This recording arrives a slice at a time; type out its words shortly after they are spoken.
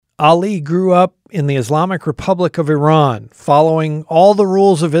Ali grew up in the Islamic Republic of Iran, following all the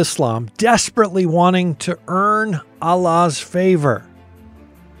rules of Islam, desperately wanting to earn Allah's favor.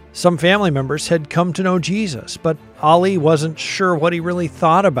 Some family members had come to know Jesus, but Ali wasn't sure what he really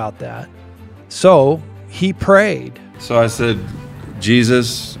thought about that. So he prayed. So I said,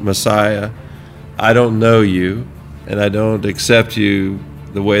 Jesus, Messiah, I don't know you, and I don't accept you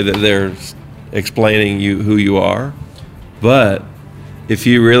the way that they're explaining you who you are, but if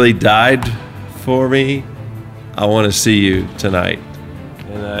you really died for me, I want to see you tonight.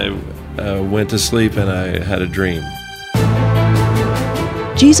 And I went to sleep and I had a dream.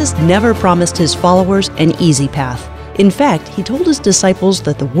 Jesus never promised his followers an easy path. In fact, he told his disciples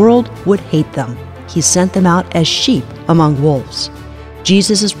that the world would hate them. He sent them out as sheep among wolves.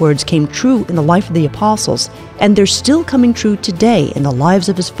 Jesus' words came true in the life of the apostles, and they're still coming true today in the lives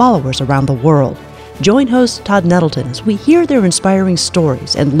of his followers around the world. Join host Todd Nettleton as we hear their inspiring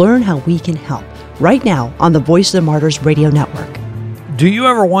stories and learn how we can help right now on the Voice of the Martyrs radio network. Do you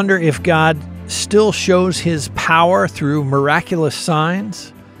ever wonder if God still shows his power through miraculous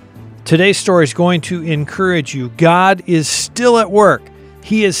signs? Today's story is going to encourage you. God is still at work.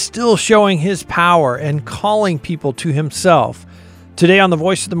 He is still showing his power and calling people to himself. Today on the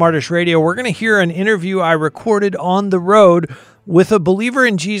Voice of the Martyrs radio, we're going to hear an interview I recorded on the road with a believer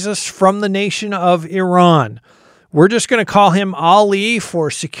in Jesus from the nation of Iran. We're just going to call him Ali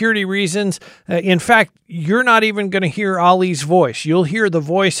for security reasons. In fact, you're not even going to hear Ali's voice. You'll hear the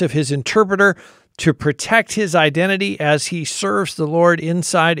voice of his interpreter to protect his identity as he serves the Lord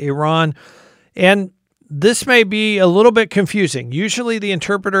inside Iran. And this may be a little bit confusing. Usually the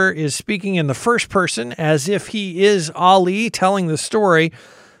interpreter is speaking in the first person as if he is Ali telling the story.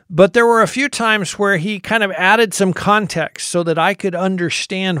 But there were a few times where he kind of added some context so that I could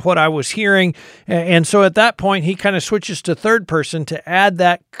understand what I was hearing. And so at that point, he kind of switches to third person to add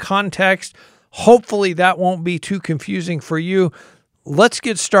that context. Hopefully that won't be too confusing for you. Let's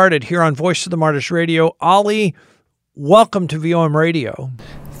get started here on Voice of the Martyrs Radio. Ali, welcome to VOM Radio.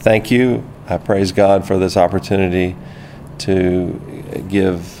 Thank you. I praise God for this opportunity to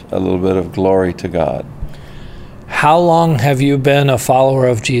give a little bit of glory to God. How long have you been a follower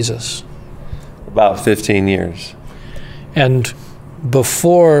of Jesus? About 15 years. And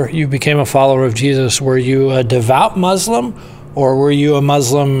before you became a follower of Jesus, were you a devout Muslim or were you a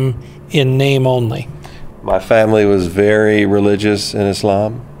Muslim in name only? My family was very religious in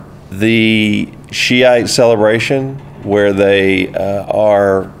Islam. The Shiite celebration where they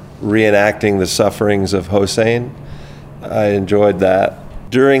are reenacting the sufferings of Hussein, I enjoyed that.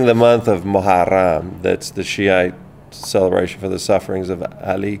 During the month of Muharram, that's the Shiite celebration for the sufferings of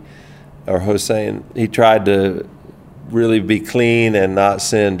Ali or Hussein, he tried to really be clean and not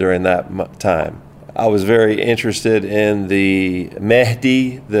sin during that time. I was very interested in the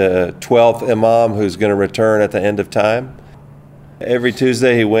Mahdi, the 12th Imam who's going to return at the end of time. Every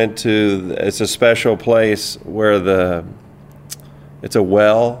Tuesday he went to, it's a special place where it's a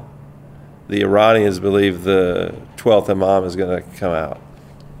well. The Iranians believe the 12th Imam is going to come out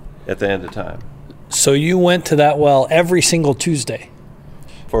at the end of time. So you went to that well every single Tuesday?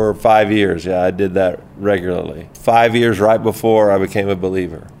 For 5 years, yeah, I did that regularly. 5 years right before I became a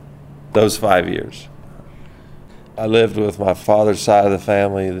believer. Those 5 years. I lived with my father's side of the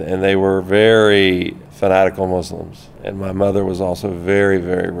family, and they were very fanatical Muslims. And my mother was also very,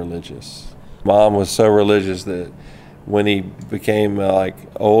 very religious. Mom was so religious that when he became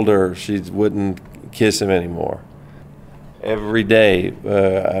older, she wouldn't kiss him anymore. Every day,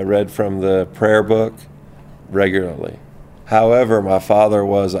 I read from the prayer book regularly. However, my father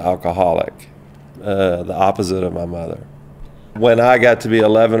was an alcoholic, the opposite of my mother. When I got to be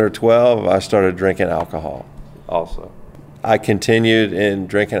 11 or 12, I started drinking alcohol also. I continued in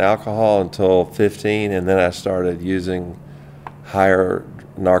drinking alcohol until 15, and then I started using higher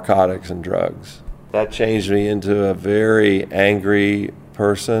narcotics and drugs. That changed me into a very angry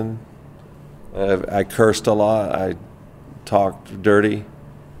person. I cursed a lot. I talked dirty.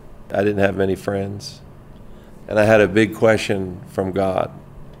 I didn't have many friends. And I had a big question from God.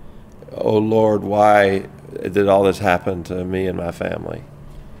 Oh Lord, why did all this happen to me and my family?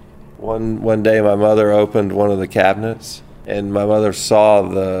 One day my mother opened one of the cabinets, and my mother saw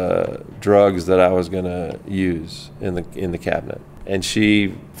the drugs that I was going to use in the cabinet, and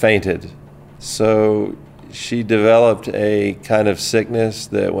she fainted. So she developed a kind of sickness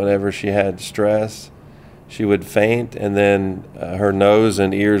that whenever she had stress, she would faint, and then her nose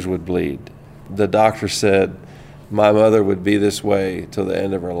and ears would bleed. The doctor said my mother would be this way till the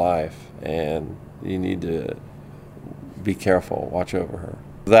end of her life, and you need to be careful, watch over her.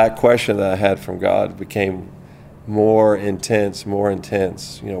 That question that I had from God became more intense.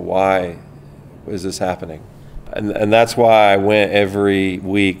 Why is this happening? And that's why I went every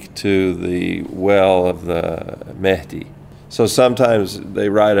week to the well of the Mehdi. So sometimes they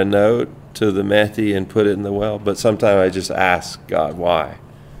write a note to the Mehdi and put it in the well, but sometimes I just ask God why.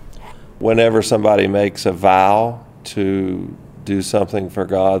 Whenever somebody makes a vow to do something for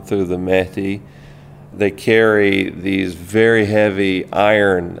God through the Mehdi, they carry these very heavy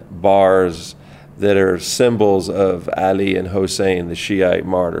iron bars that are symbols of Ali and Hussein, the Shiite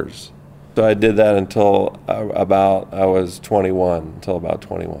martyrs. So I did that until about 21.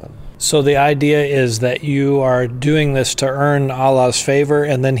 So the idea is that you are doing this to earn Allah's favor,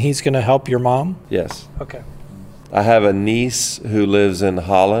 and then He's going to help your mom? Yes. Okay. I have a niece who lives in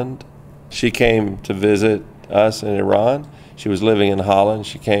Holland. She came to visit us in Iran. She was living in Holland.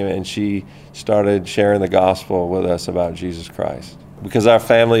 She came and she started sharing the gospel with us about Jesus Christ. Because our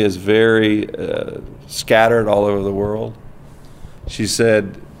family is very scattered all over the world. She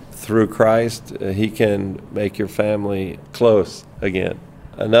said, through Christ, He can make your family close again.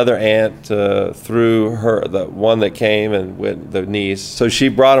 Another aunt, through her, the one that came and with the niece, so she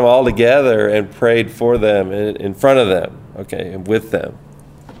brought them all together and prayed for them in front of them, okay, and with them.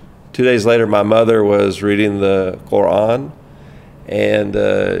 2 days later, my mother was reading the Quran,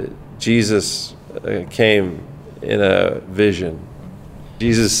 and Jesus came in a vision.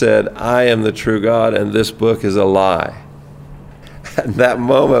 Jesus said, "I am the true God, and this book is a lie." At that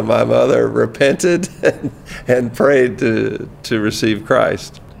moment, my mother repented and prayed to receive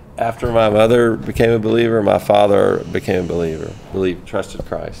Christ. After my mother became a believer, my father became a believer, trusted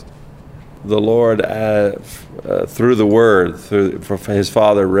Christ. The Lord, through the Word, his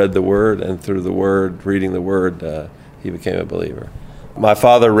father read the Word, and through the Word, reading the Word, he became a believer. My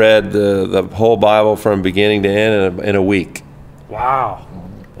father read the whole Bible from beginning to end in a week. Wow.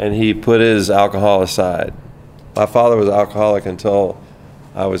 And he put his alcohol aside. My father was alcoholic until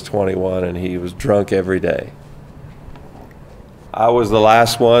I was 21, and he was drunk every day. I was the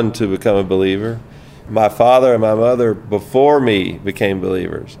last one to become a believer. My father and my mother before me became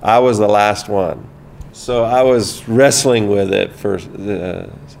believers. I was the last one. So I was wrestling with it for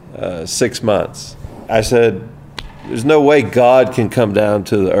 6 months. I said, there's no way God can come down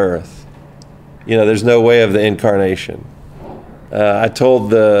to the earth. There's no way of the incarnation. I told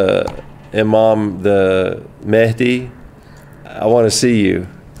the Imam, the Mehdi, I want to see you,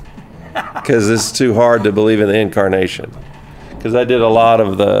 because it's too hard to believe in the incarnation, because I did a lot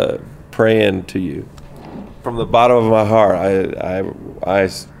of the praying to you. From the bottom of my heart, I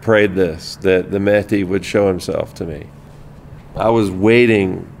prayed this, that the Mehdi would show himself to me. I was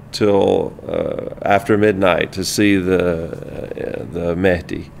waiting till after midnight to see the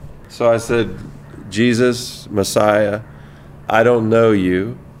Mehdi. So I said, Jesus, Messiah, I don't know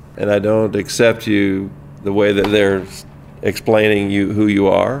you, and I don't accept you the way that they're explaining you who you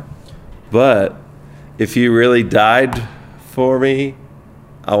are. But if you really died for me,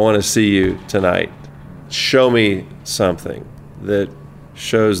 I want to see you tonight. Show me something that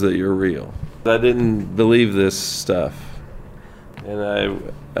shows that you're real. I didn't believe this stuff. And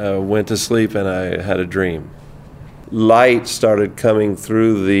I went to sleep and I had a dream. Light started coming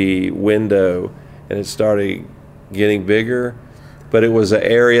through the window, and it started getting bigger, but it was an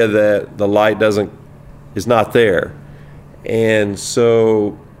area that the light is not there. And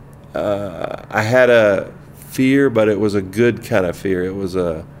so I had a fear, but it was a good kind of fear.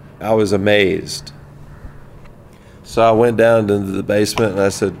 I was amazed. So I went down into the basement and I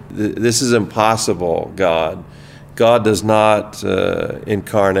said, this is impossible, God. God does not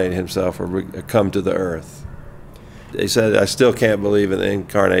incarnate himself or come to the earth. They said, I still can't believe in the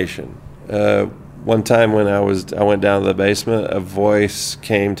incarnation. One time when I went down to the basement, a voice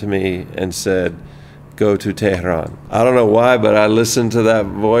came to me and said, go to Tehran. I don't know why, but I listened to that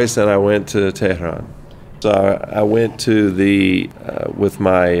voice and I went to Tehran. So I went to with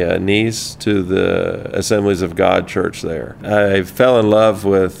my niece to the Assemblies of God church there. I fell in love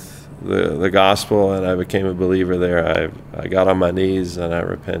with the gospel and I became a believer there. I got on my knees and I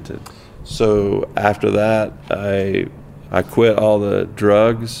repented. So after that, I quit all the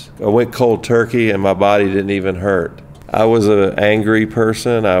drugs. I went cold turkey and my body didn't even hurt. I was an angry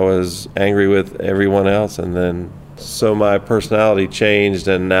person. I was angry with everyone else, and then so my personality changed,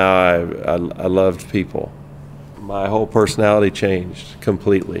 and now I loved people. My whole personality changed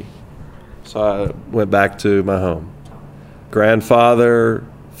completely. So I went back to my home. Grandfather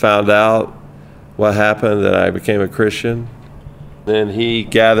found out what happened, that I became a Christian. Then he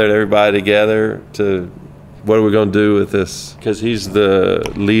gathered everybody together to, what are we going to do with this? Because he's the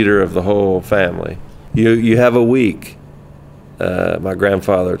leader of the whole family. You have a week, my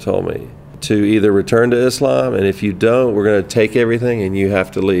grandfather told me. to either return to Islam, and if you don't, we're going to take everything and you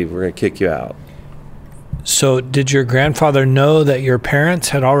have to leave. We're going to kick you out. So did your grandfather know that your parents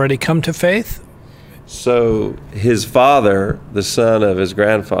had already come to faith? So his father, the son of his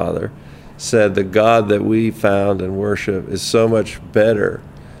grandfather, said the God that we found and worship is so much better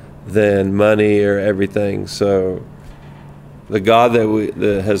than money or everything. So the God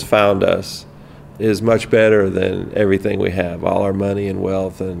that has found us is much better than everything we have, all our money and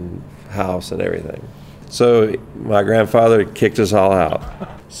wealth and house and everything. So my grandfather kicked us all out.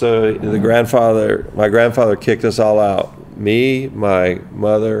 So my grandfather kicked us all out. Me, my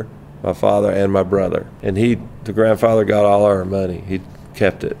mother, my father, and my brother. And the grandfather got all our money. He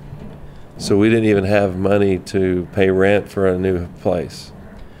kept it. So we didn't even have money to pay rent for a new place.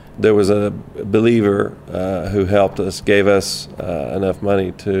 There was a believer who helped us, gave us enough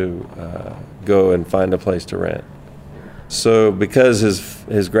money to go and find a place to rent. So because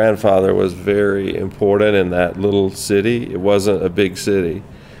his grandfather was very important in that little city, it wasn't a big city,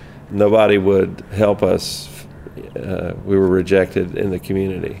 nobody would help us. We were rejected in the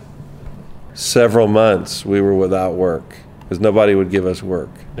community. Several months we were without work because nobody would give us work.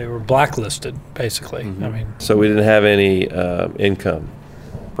 They were blacklisted, basically. Mm-hmm. So we didn't have any income.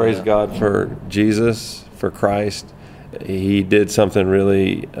 Praise God for Jesus, for Christ. He did something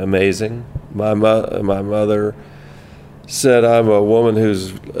really amazing. My mother said, I'm a woman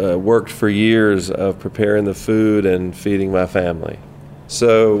who's worked for years of preparing the food and feeding my family.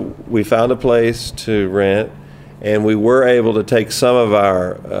 So we found a place to rent, and we were able to take some of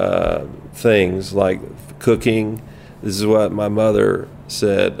our things like cooking. This is what my mother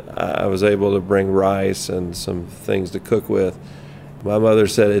said. I was able to bring rice and some things to cook with. My mother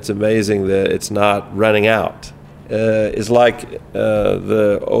said it's amazing that it's not running out. It's like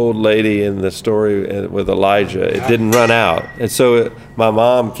the old lady in the story with Elijah. It didn't run out. And so my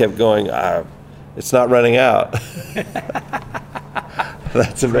mom kept going, it's not running out.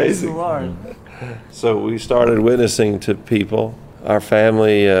 That's amazing. Praise the Lord. So we started witnessing to people. Our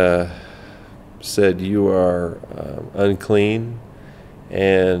family said, you are unclean,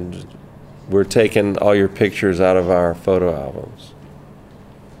 and we're taking all your pictures out of our photo albums.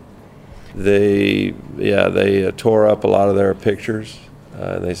 They tore up a lot of their pictures.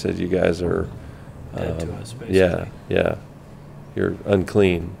 They said, you guys are dead to us, basically. Yeah, you're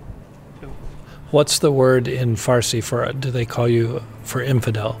unclean. What's the word in Farsi for, do they call you for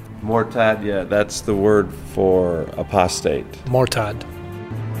infidel? Mortad, yeah, that's the word for apostate. Mortad.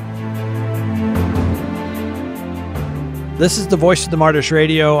 This is the Voice of the Martyrs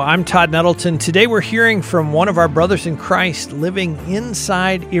Radio. I'm Todd Nettleton. Today we're hearing from one of our brothers in Christ living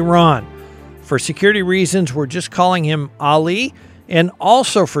inside Iran. For security reasons, we're just calling him Ali. And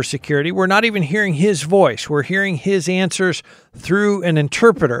also for security, we're not even hearing his voice. We're hearing his answers through an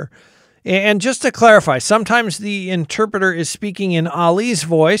interpreter. And just to clarify, sometimes the interpreter is speaking in Ali's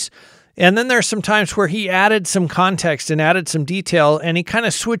voice, and then there's some times where he added some context and added some detail, and he kind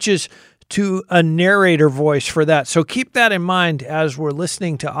of switches to a narrator voice for that. So keep that in mind as we're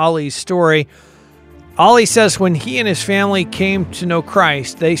listening to Ali's story. Ali says when he and his family came to know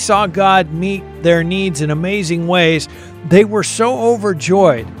Christ, they saw God meet their needs in amazing ways. They were so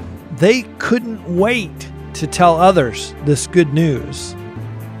overjoyed, they couldn't wait to tell others this good news.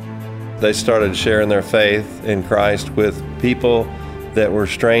 They started sharing their faith in Christ with people that were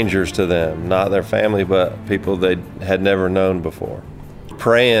strangers to them, not their family, but people they had never known before.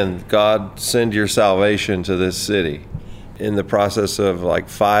 Praying, God, send your salvation to this city. In the process of like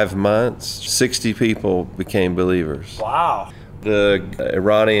 5 months, 60 people became believers. Wow. The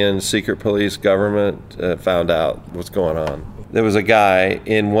Iranian secret police government found out what's going on. There was a guy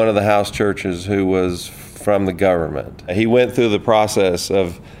in one of the house churches who was from the government. He went through the process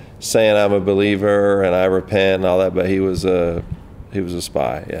of saying I'm a believer and I repent and all that, but he was a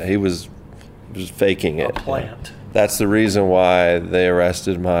spy. Yeah, he was faking it. A plant. That's the reason why they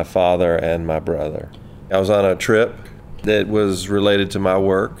arrested my father and my brother. I was on a trip that was related to my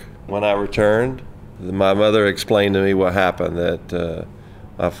work. When I returned, my mother explained to me what happened, that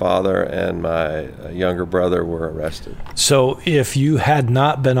my father and my younger brother were arrested. So if you had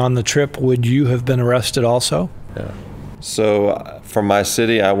not been on the trip, would you have been arrested also? Yeah. So from my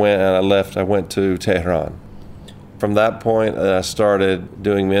city, I went to Tehran. From that point, I started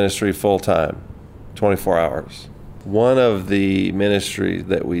doing ministry full time, 24 hours. One of the ministries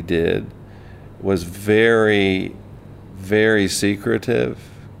that we did was very, very secretive.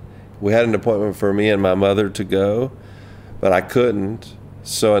 We had an appointment for me and my mother to go, but I couldn't.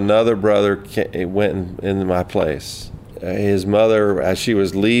 So another brother went in my place. His mother, as she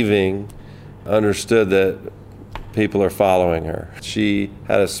was leaving, understood that people are following her. She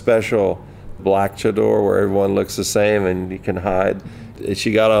had a special black chador where everyone looks the same and you can hide.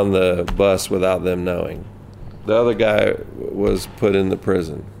 She got on the bus without them knowing. The other guy was put in the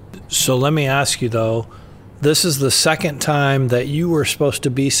prison. So let me ask you, though, this is the second time that you were supposed to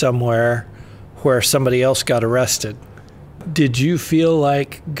be somewhere where somebody else got arrested. Did you feel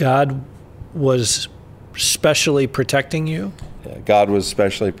like God was specially protecting you? Yeah, God was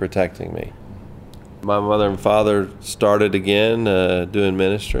specially protecting me. My mother and father started again doing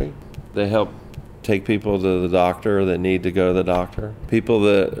ministry. They help take people to the doctor that need to go to the doctor. People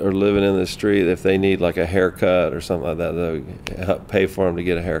that are living in the street, if they need like a haircut or something like that, they'll help pay for them to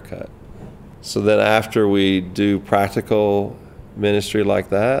get a haircut. So then after we do practical ministry like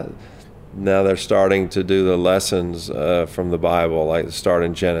that, now they're starting to do the lessons from the Bible, like start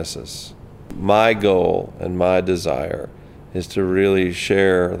in Genesis. My goal and my desire is to really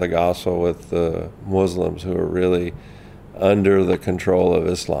share the gospel with the Muslims who are really under the control of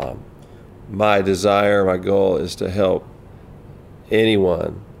Islam. My desire, my goal is to help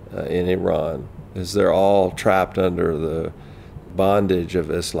anyone in Iran, as they're all trapped under the bondage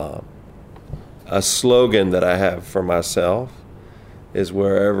of Islam. A slogan that I have for myself is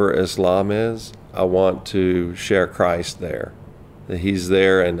wherever Islam is, I want to share Christ there. That he's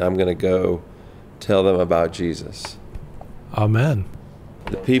there and I'm going to go tell them about Jesus. Amen.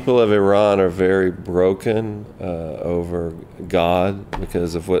 The people of Iran are very broken over God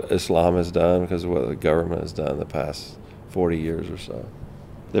because of what Islam has done, because of what the government has done the past 40 years or so.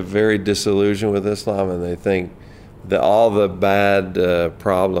 They're very disillusioned with Islam, and they think that all the bad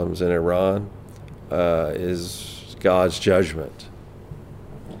problems in Iran is God's judgment.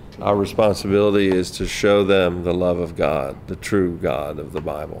 Our responsibility is to show them the love of God, the true God of the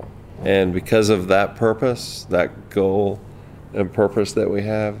Bible. And because of that purpose, that goal and purpose that we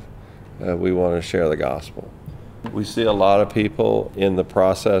have, we want to share the gospel. We see a lot of people in the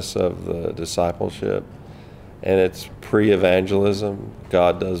process of the discipleship, and it's pre-evangelism.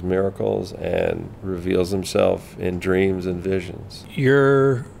 God does miracles and reveals himself in dreams and visions.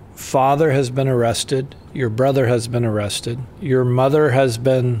 Your father has been arrested. Your brother has been arrested. Your mother has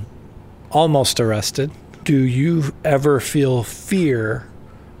been almost arrested. Do you ever feel fear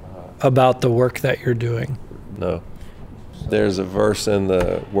about the work that you're doing? No. There's a verse in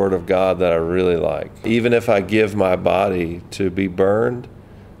the Word of God that I really like. Even if I give my body to be burned,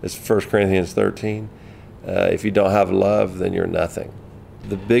 it's 1 Corinthians 13, if you don't have love, then you're nothing.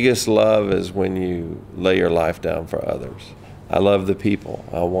 The biggest love is when you lay your life down for others. I love the people.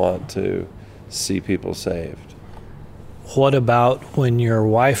 I want to see people saved. What about when your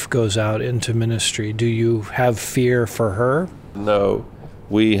wife goes out into ministry? Do you have fear for her? No.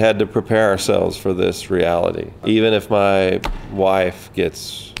 We had to prepare ourselves for this reality. Even if my wife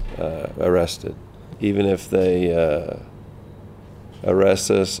gets arrested, even if they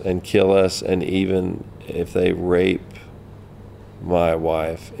arrest us and kill us, and even if they rape my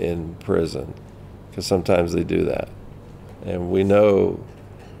wife in prison, because sometimes they do that. And we know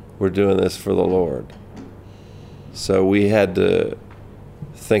we're doing this for the Lord. So we had to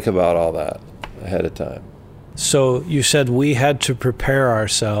think about all that ahead of time. So you said we had to prepare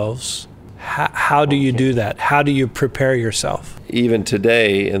ourselves. How do you do that? How do you prepare yourself? Even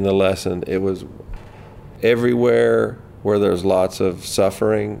today in the lesson, it was everywhere where there's lots of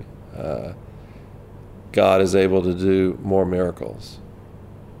suffering, God is able to do more miracles.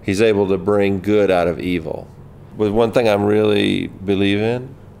 He's able to bring good out of evil. But one thing I'm really believe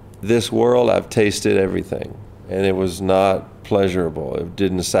in, this world, I've tasted everything, and it was not pleasurable. It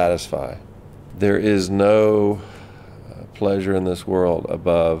didn't satisfy. There is no pleasure in this world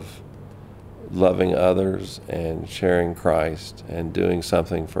above loving others and sharing Christ and doing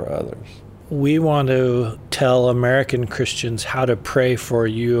something for others. We want to tell American Christians how to pray for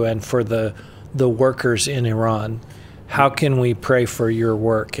you and for the workers in Iran. How can we pray for your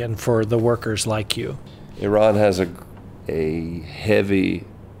work and for the workers like you? Iran has a heavy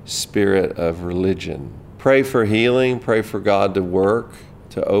spirit of religion. Pray for healing, pray for God to work,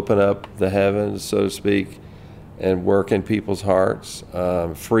 to open up the heavens, so to speak, and work in people's hearts,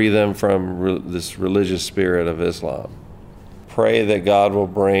 free them from this religious spirit of Islam. Pray that God will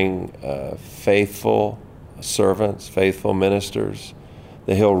bring faithful servants, faithful ministers,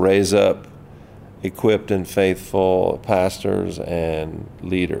 that he'll raise up equipped and faithful pastors and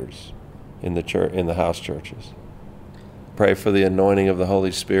leaders in the church, in the house churches. Pray for the anointing of the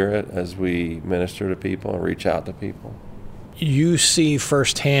Holy Spirit as we minister to people and reach out to people. You see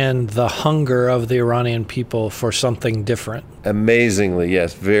firsthand the hunger of the Iranian people for something different. Amazingly,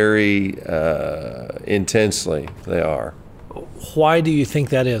 yes, very intensely they are. Why do you think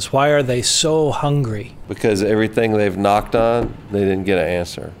that is? Why are they so hungry? Because everything they've knocked on, they didn't get an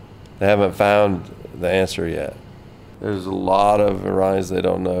answer. They haven't found the answer yet. There's a lot of Iranians that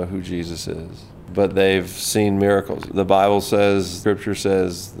don't know who Jesus is, but they've seen miracles. The Bible says, Scripture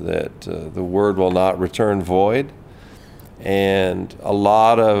says that the word will not return void. And a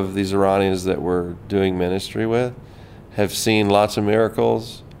lot of these Iranians that we're doing ministry with have seen lots of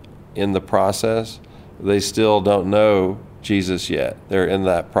miracles in the process. They still don't know Jesus yet. They're in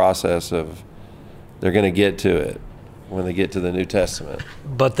that process of, they're going to get to it when they get to the New Testament.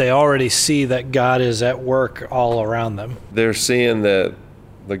 But they already see that God is at work all around them. They're seeing that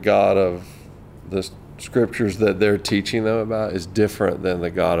the God of the scriptures that they're teaching them about is different than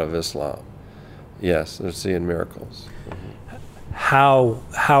the God of Islam. Yes, they're seeing miracles. How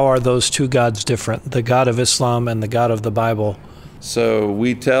are those two gods different, the God of Islam and the God of the Bible? So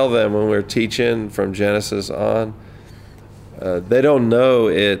we tell them when we're teaching from Genesis on, they don't know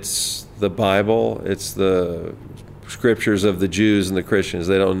it's the Bible, it's the scriptures of the Jews and the Christians.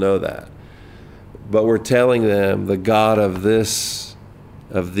 They don't know that. But we're telling them the God of these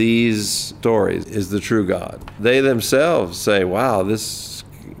stories is the true God. They themselves say, wow, this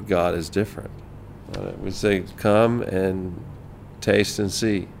God is different. We say, come and taste and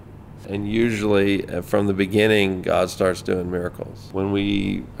see. And usually from the beginning, God starts doing miracles. When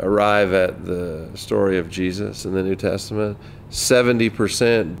we arrive at the story of Jesus in the New Testament,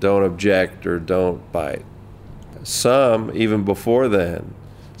 70% don't object or don't bite. Some, even before then,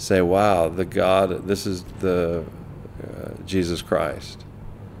 say, wow, the God, this is the Jesus Christ.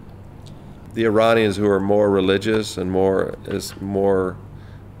 The Iranians who are more religious and more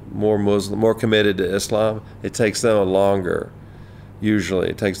Muslim, more committed to Islam, it takes them longer. Usually,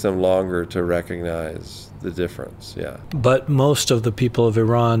 it takes them longer to recognize the difference, yeah. But most of the people of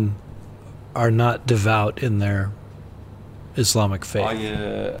Iran are not devout in their Islamic faith. Oh,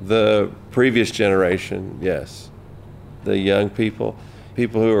 yeah. The previous generation, yes. The young people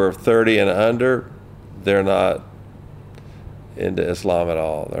who are 30 and under, they're not into Islam at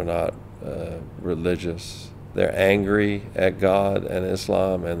all. They're not religious. They're angry at God and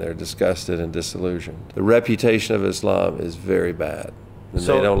Islam, and they're disgusted and disillusioned. The reputation of Islam is very bad, and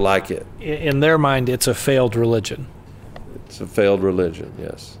they don't like it. In their mind, it's a failed religion. It's a failed religion,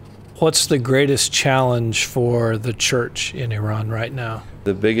 yes. What's the greatest challenge for the church in Iran right now?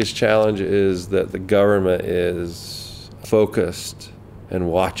 The biggest challenge is that the government is focused and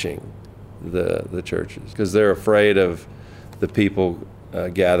watching the churches, because they're afraid of the people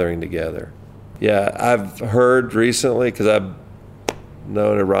gathering together. Yeah, I've heard recently, because I've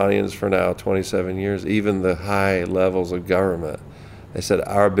known Iranians for now 27 years, even the high levels of government, they said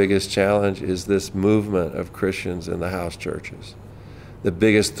our biggest challenge is this movement of Christians in the house churches. The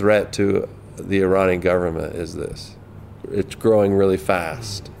biggest threat to the Iranian government is this. It's growing really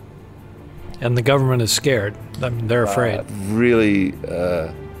fast. And the government is scared. I mean, they're afraid. Really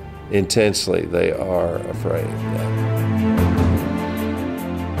intensely, they are afraid. Yeah.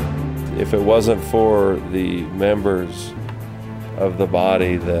 If it wasn't for the members of the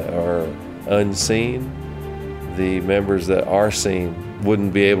body that are unseen, the members that are seen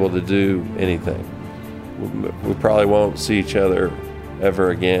wouldn't be able to do anything. We probably won't see each other ever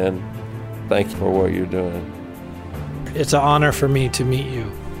again. Thank you for what you're doing. It's an honor for me to meet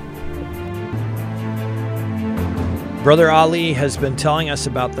you. Brother Ali has been telling us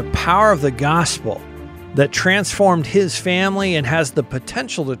about the power of the gospel that transformed his family and has the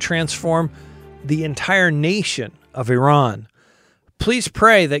potential to transform the entire nation of Iran. Please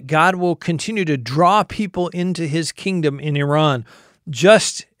pray that God will continue to draw people into his kingdom in Iran,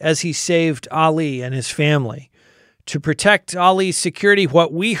 just as he saved Ali and his family. To protect Ali's security,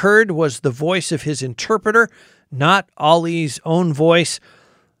 what we heard was the voice of his interpreter, not Ali's own voice.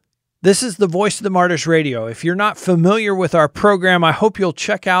 This is the Voice of the Martyrs Radio. If you're not familiar with our program, I hope you'll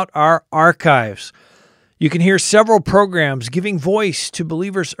check out our archives. You can hear several programs giving voice to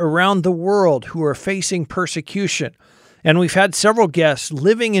believers around the world who are facing persecution. And we've had several guests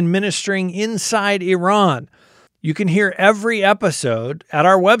living and ministering inside Iran. You can hear every episode at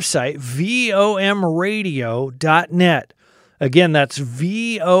our website, VOMradio.net. Again, that's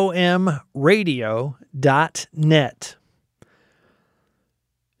VOMradio.net.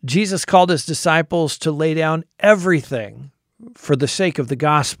 Jesus called his disciples to lay down everything for the sake of the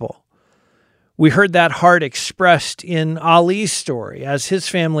gospel. We heard that heart expressed in Ali's story as his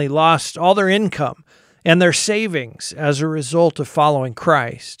family lost all their income and their savings as a result of following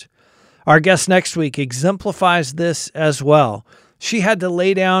Christ. Our guest next week exemplifies this as well. She had to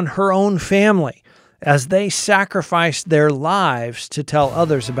lay down her own family as they sacrificed their lives to tell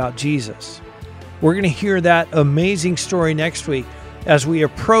others about Jesus. We're going to hear that amazing story next week as we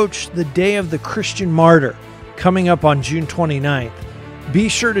approach the Day of the Christian Martyr coming up on June 29th. Be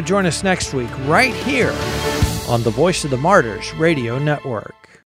sure to join us next week right here on the Voice of the Martyrs Radio Network.